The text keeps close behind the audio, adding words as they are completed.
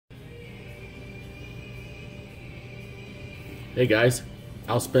Hey guys,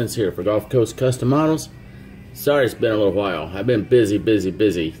 Al Spence here for Gulf Coast Custom Models. Sorry it's been a little while. I've been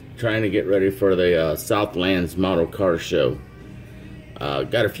busy trying to get ready for the Southlands Model Car Show.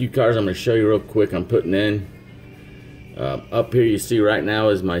 Got a few cars I'm going to show you real quick I'm putting in. Up here you see right now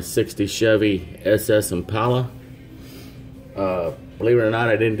is my 60 Chevy SS Impala. Believe it or not,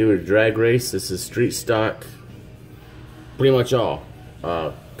 I didn't do a drag race. This is street stock. Pretty much all.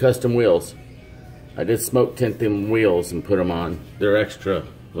 Custom wheels. I did smoke tint them wheels and put them on. They're extra,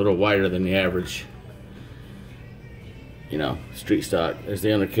 a little wider than the average. You know, street stock. There's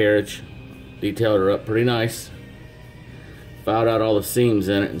the undercarriage. Detailed her up pretty nice. Filed out all the seams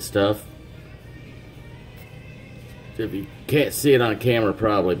in it and stuff. If you can't see it on camera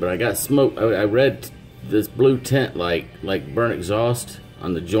probably, but I got smoke. I read this blue tint like burnt exhaust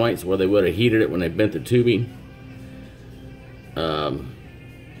on the joints where they would have heated it when they bent the tubing.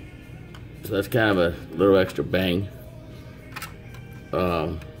 So that's kind of a little extra bang.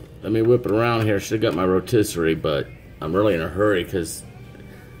 Let me whip it around here. Should have got my rotisserie, but I'm really in a hurry because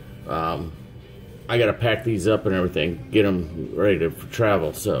I got to pack these up and everything, get them ready to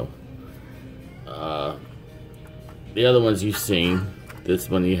travel. So the other ones you've seen, this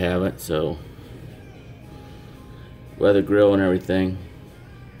one you haven't. So weather grill and everything.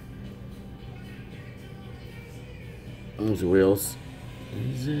 Those the wheels.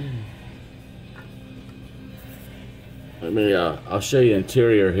 Easy. Let me, I'll show you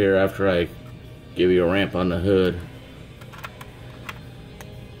interior here after I give you a ramp on the hood.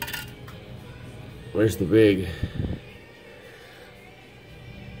 Where's the big?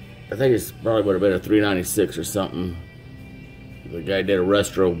 I think it's probably would have been a 396 or something. The guy did a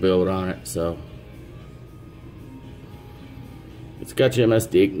retro build on it, so. It's got your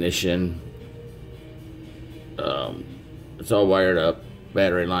MSD ignition. It's all wired up,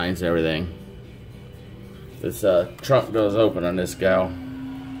 battery lines, everything. This trunk does open on this gal.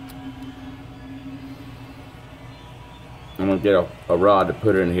 I'm gonna get a rod to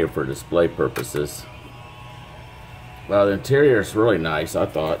put in here for display purposes. Well, the interior is really nice, I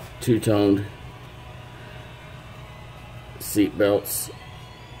thought. Two-toned seat belts,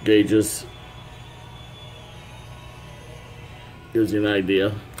 gauges. Gives you an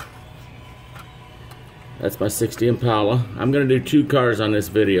idea. That's my 60 Impala. I'm gonna do 2 cars on this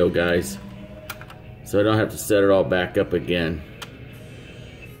video, guys, so I don't have to set it all back up again.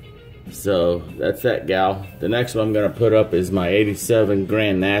 So that's that gal. The next one I'm going to put up is my 87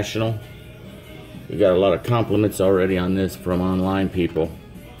 Grand National. We got a lot of compliments already on this from online people.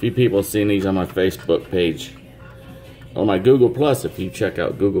 A few people have seen these on my Facebook page. On my Google Plus, if you check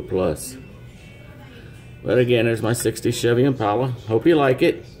out Google Plus. But again, there's my 60 Chevy Impala. Hope you like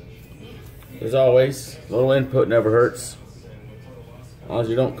it. As always, a little input never hurts. As long as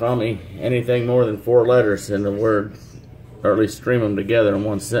you don't call me anything more than 4 letters in the word, or at least stream them together in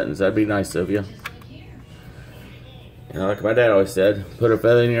one sentence, that'd be nice of you. You know, like my dad always said, put a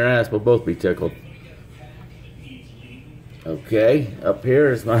feather in your ass, we'll both be tickled. Okay, up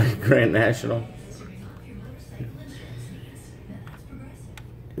here is my Grand National.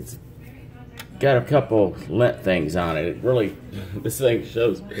 It's got a couple lint things on it. It really, this thing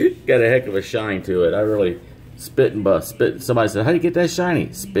shows, got a heck of a shine to it. I really spit and buff. Somebody said, how do you get that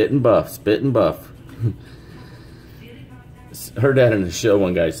shiny? Spit and buff, spit and buff. Heard that in the show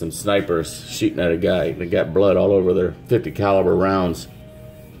one guy, some snipers shooting at a guy. They got blood all over their 50 caliber rounds.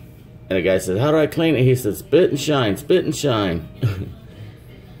 And the guy said, how do I clean it? He said, spit and shine, spit and shine.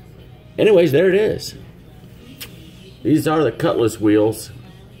 Anyways, there it is. These are the Cutlass wheels.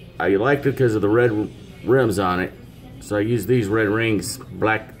 I liked it because of the red rims on it. So I used these red rings,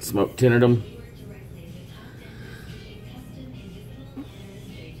 black smoke tinted them.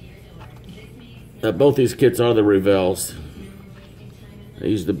 Both these kits are the Revels. I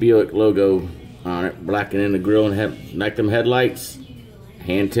used the Buick logo on it, blacking in the grill and like them headlights,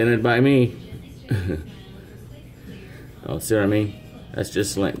 hand tinted by me. Oh, see what I mean? That's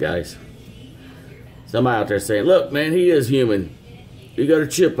just lint, guys. Somebody out there saying, look, man, he is human. You got a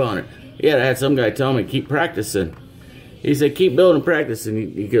chip on it. Yeah, I had some guy tell me, keep practicing. He said, keep building,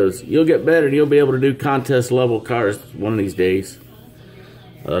 practicing. He goes, you'll get better and you'll be able to do contest level cars one of these days.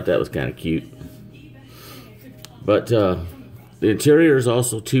 I thought that was kind of cute. But the interior is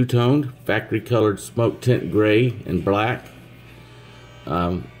also two-toned, factory-colored smoke tint gray and black.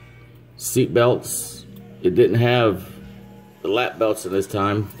 Seat belts, it didn't have the lap belts at this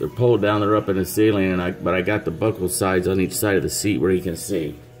time. They're pulled down, they're up in the ceiling, but I got the buckle sides on each side of the seat where you can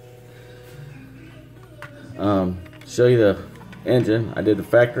see. Show you the engine. I did the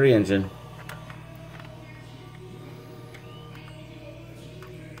factory engine.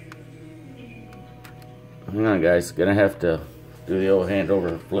 Hang on, guys. Gonna have to Do the old hand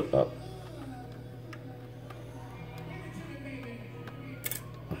over flip up.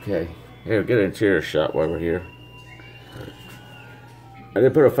 Okay, here, get an interior shot while we're here. I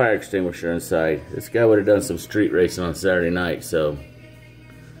did put a fire extinguisher inside. This guy would have done some street racing on Saturday night, so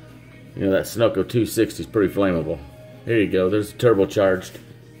you know that Sunoco 260 is pretty flammable. Here you go, there's turbocharged.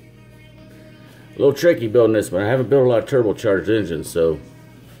 A little tricky building this one. I haven't built a lot of turbocharged engines, so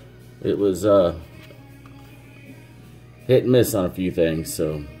it was hit and miss on a few things.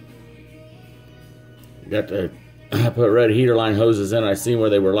 So got to put red heater line hoses in. I seen where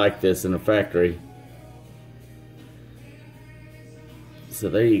they were like this in the factory. So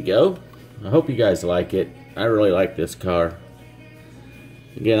there you go. I hope you guys like it. I really like this car.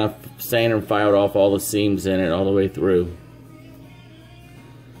 Again, I've sanded and filed off all the seams in it all the way through.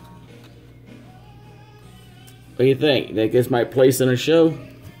 What do you think? You think this might place in a show?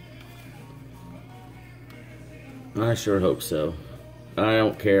 I sure hope so. I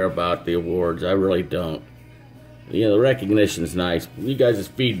don't care about the awards. I really don't. You know, the recognition's nice. You guys'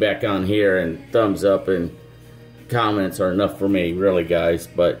 feedback on here and thumbs up and comments are enough for me, really, guys.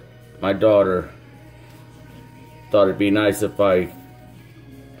 But my daughter thought it'd be nice if I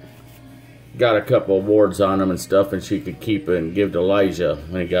got a couple awards on them and stuff, and she could keep it and give to Elijah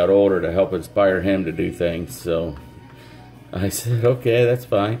when he got older to help inspire him to do things. So I said, okay, that's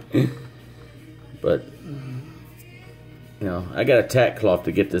fine. But you know, I got a tack cloth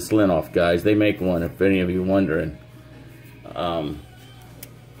to get this lint off, guys. They make one, if any of you wondering.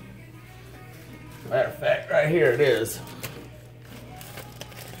 Matter of fact, right here it is.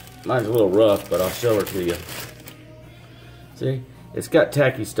 Mine's a little rough, but I'll show it to you. See? It's got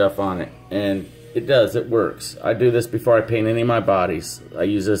tacky stuff on it, and it does, it works. I do this before I paint any of my bodies. I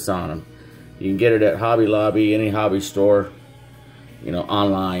use this on them. You can get it at Hobby Lobby, any hobby store, you know,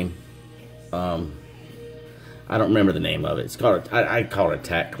 online. I don't remember the name of it. It's called, I call it a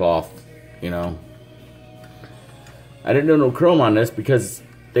tack cloth, you know. I didn't do no chrome on this because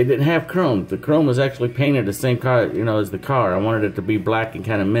they didn't have chrome. The chrome was actually painted the same color, you know, as the car. I wanted it to be black and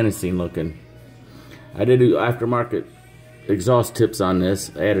kind of menacing looking. I did do aftermarket exhaust tips on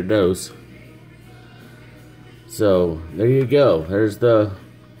this. I added those. So there you go. There's the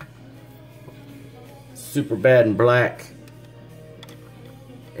super bad and black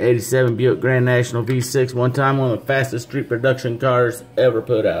 87 Buick Grand National V6. One time one of the fastest street production cars ever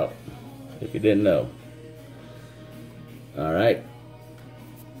put out, if you didn't know. Alright.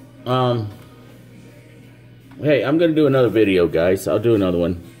 Hey, I'm gonna do another video, guys. I'll do another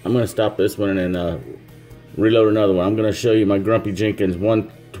one. I'm gonna stop this one and reload another one. I'm gonna show you my Grumpy Jenkins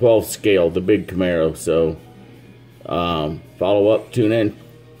 1/12 scale, the big Camaro. So follow up, tune in.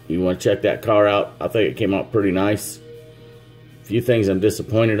 You want to check that car out. I think it came out pretty nice. A few things I'm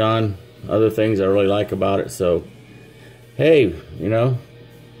disappointed on, other things I really like about it. So hey, you know,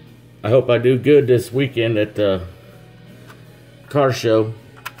 I hope I do good this weekend at the car show.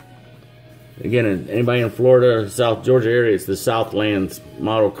 Again, anybody in Florida, South Georgia area, it's the Southlands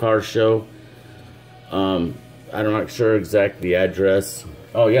Model Car Show. I'm not sure exactly the address.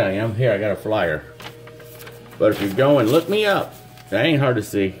 Oh yeah, I am. Here, I got a flyer. But if you're going, look me up. That ain't hard to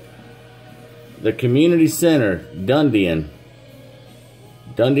see. The Community Center, Dunedin,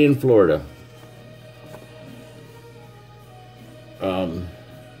 Florida.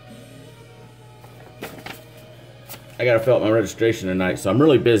 I gotta fill out my registration tonight, so I'm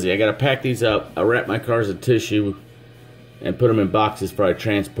really busy. I gotta pack these up. I wrap my cars in tissue and put them in boxes before I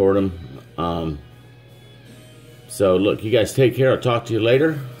transport them. So look, you guys take care. I'll talk to you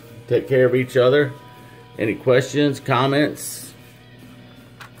later. Take care of each other. Any questions, comments?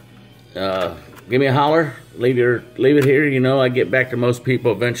 Give me a holler. Leave it here. You know, I get back to most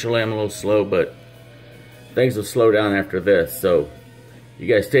people eventually. I'm a little slow, but things will slow down after this. So you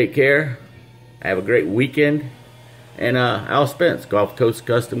guys take care. Have a great weekend. And Al Spence, Gulf Coast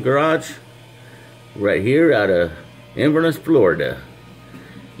Custom Garage, right here out of Inverness, Florida.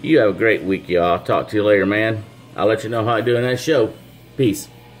 You have a great week, y'all. Talk to you later, man. I'll let you know how I do in that show. Peace.